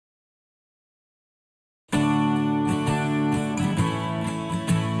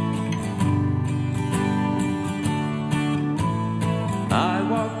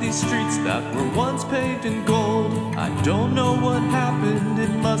these streets that were once paved in gold. I don't know what happened, it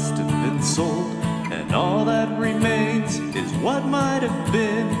must have been sold. And all that remains is what might have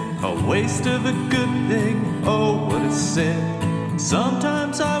been a waste of a good thing, oh what a sin.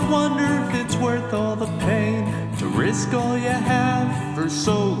 Sometimes I wonder if it's worth all the pain to risk all you have for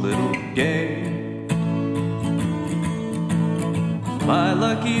so little gain. My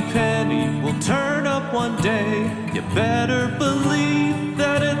lucky penny will turn up one day. You better believe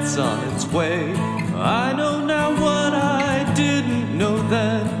that it's on its way. I know now what I didn't know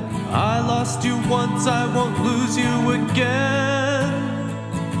then. I lost you once, I won't lose you again.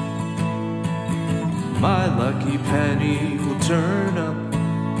 My lucky penny will turn up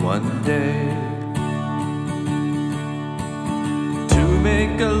one day. To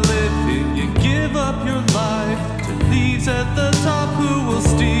make a living, you give up your life to thieves at the top who will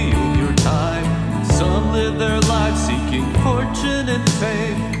steal your time. Some live their lives seeking fortune and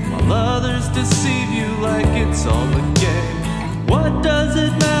fame, while others deceive you like it's all a game. What does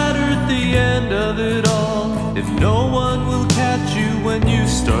it matter at the end of it all, if no one will catch you when you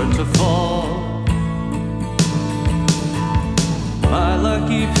start to fall? My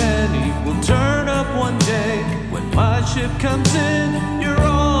lucky penny will turn up one day. When my ship comes in, you're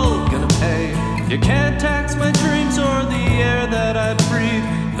all gonna pay. You can't tax my dreams or the air that I breathe.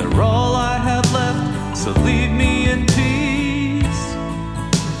 They're all I have left, so leave me in peace.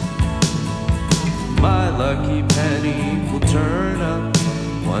 My lucky penny will turn up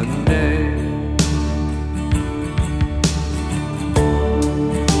one day.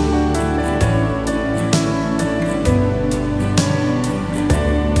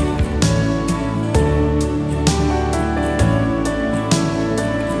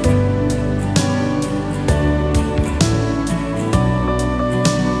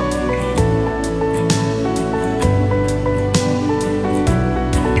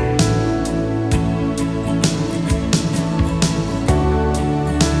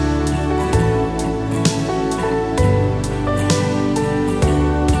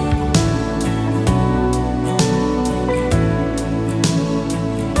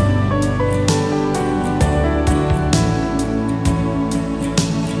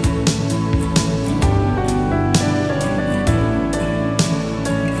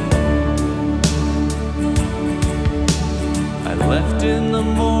 Left in the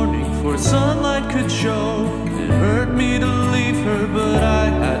morning for sunlight could show. It hurt me to leave her, but I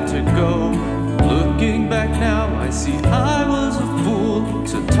had to go. Looking back now, I see I was a fool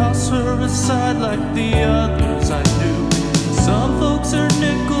to toss her aside like the others I knew. Some folks are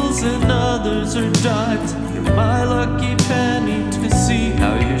nickels and others are dimes. You're my lucky penny to see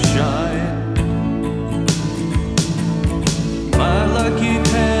how you